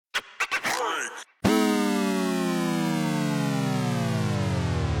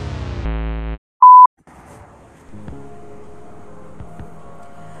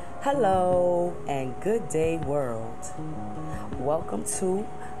Hello and good day, world. Welcome to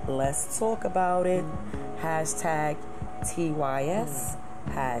Let's Talk About It. Hashtag TYS.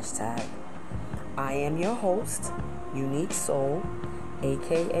 Hashtag. I am your host, Unique Soul,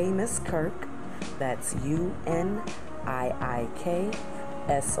 aka Miss Kirk. That's UNIIKSOUL,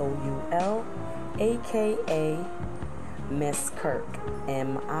 aka Miss Kirk. MISSKIRK.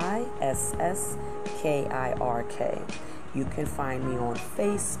 You can find me on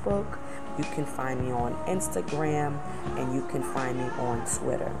Facebook, you can find me on Instagram, and you can find me on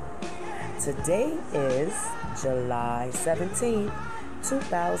Twitter. Today is July 17th,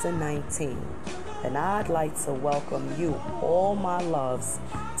 2019, and I'd like to welcome you, all my loves,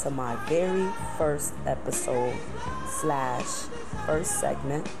 to my very first episode / first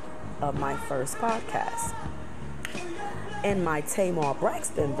segment of my first podcast. In my Tamar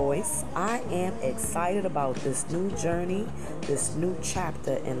Braxton voice, I am excited about this new journey, this new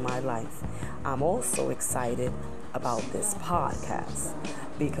chapter in my life. I'm also excited about this podcast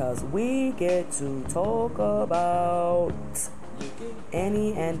because we get to talk about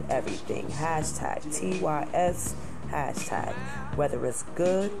any and everything. Hashtag TYS. Hashtag. Whether it's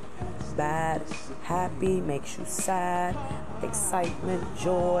good, bad, happy, makes you sad, excitement,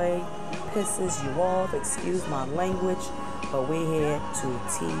 joy, pisses you off, excuse my language, but we're here to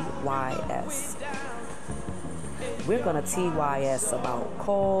TYS. We're going to TYS about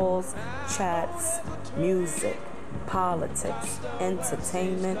calls, chats, music, politics,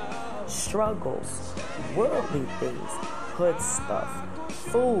 entertainment, struggles, worldly things, hood stuff,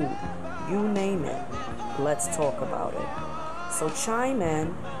 food, you name it. Let's talk about it. So chime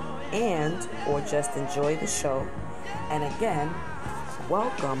in and or just enjoy the show. And again,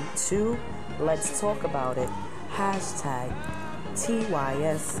 welcome to Let's Talk About It. Hashtag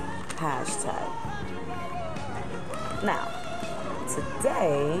TYS. Hashtag. Now,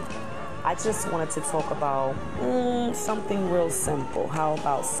 today, I just wanted to talk about something real simple. How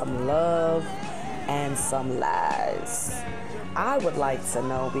about some love and some lies? I would like to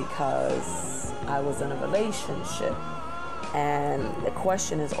know because I was in a relationship and the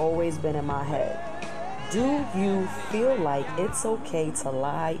question has always been in my head. Do you feel like it's okay to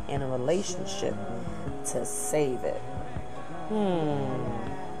lie in a relationship to save it?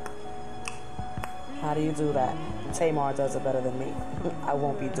 How do you do that? Tamar does it better than me. I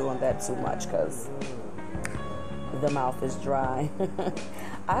won't be doing that too much because the mouth is dry.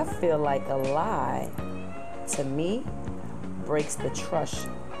 I feel like a lie, to me, breaks the trust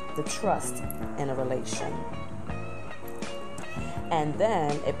in a relation. And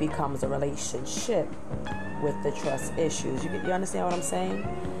then it becomes a relationship with the trust issues. You understand what I'm saying?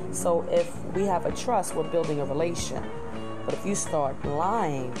 So if we have a trust, we're building a relation. But if you start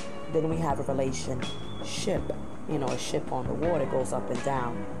lying, then we have a relationship. You know, a ship on the water goes up and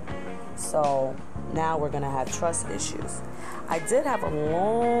down. So now we're going to have trust issues. I did have a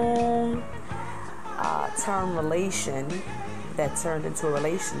long-term relation that turned into a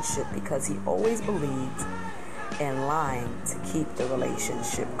relationship because he always believed in lying to keep the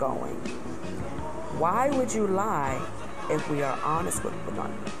relationship going. Why would you lie if we are honest with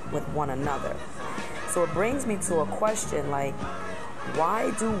one another? So it brings me to a question like,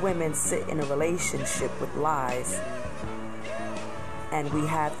 why do women sit in a relationship with lies and we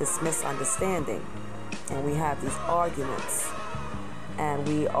have this misunderstanding and we have these arguments and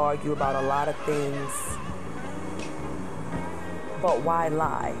we argue about a lot of things, but why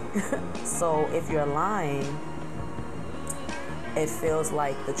lie? So if you're lying, it feels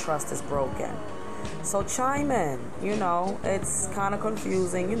like the trust is broken. So chime in, it's kind of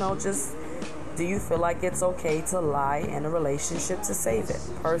confusing, just do you feel like it's okay to lie in a relationship to save it?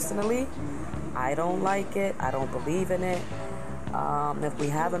 Personally, I don't like it. I don't believe in it. If we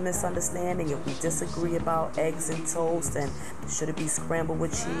have a misunderstanding, if we disagree about eggs and toast and should it be scrambled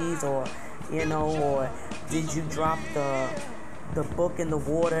with cheese or did you drop the book in the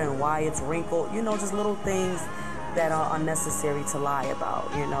water and why it's wrinkled, just little things that are unnecessary to lie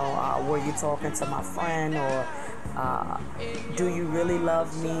about. Were you talking to my friend, or do you really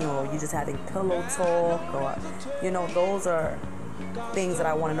love me, or you just having pillow talk, or those are things that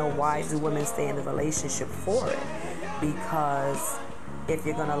I want to know. Why do women stay in a relationship for it? Because if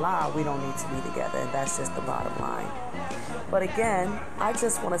you're gonna lie, we don't need to be together, and that's just the bottom line. But again, I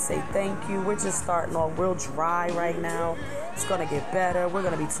just want to say thank you. We're just starting off real dry right now. It's gonna get better. We're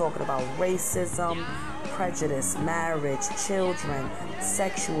gonna be talking about racism, prejudice, marriage, children,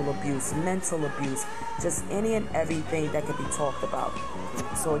 sexual abuse, mental abuse, just any and everything that could be talked about.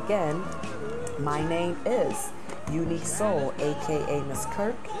 So again, My name is Unique Soul, aka Miss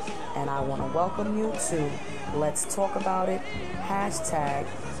Kirk, and I want to welcome you to Let's Talk About It, hashtag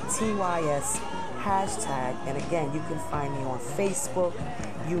TYS, hashtag. And again, you can find me on Facebook,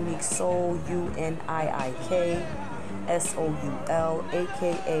 Unique Soul, UNIIK SOUL,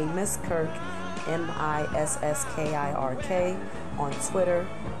 aka Miss Kirk, MISSKIRK, on Twitter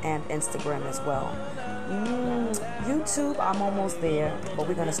and Instagram as well. YouTube, I'm almost there, but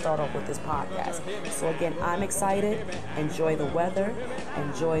we're going to start off with this podcast. So again, I'm excited. Enjoy the weather.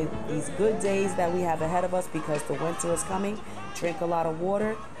 Enjoy these good days that we have ahead of us because the winter is coming. Drink a lot of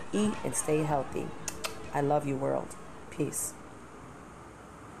water, eat, and stay healthy. I love you, world. Peace.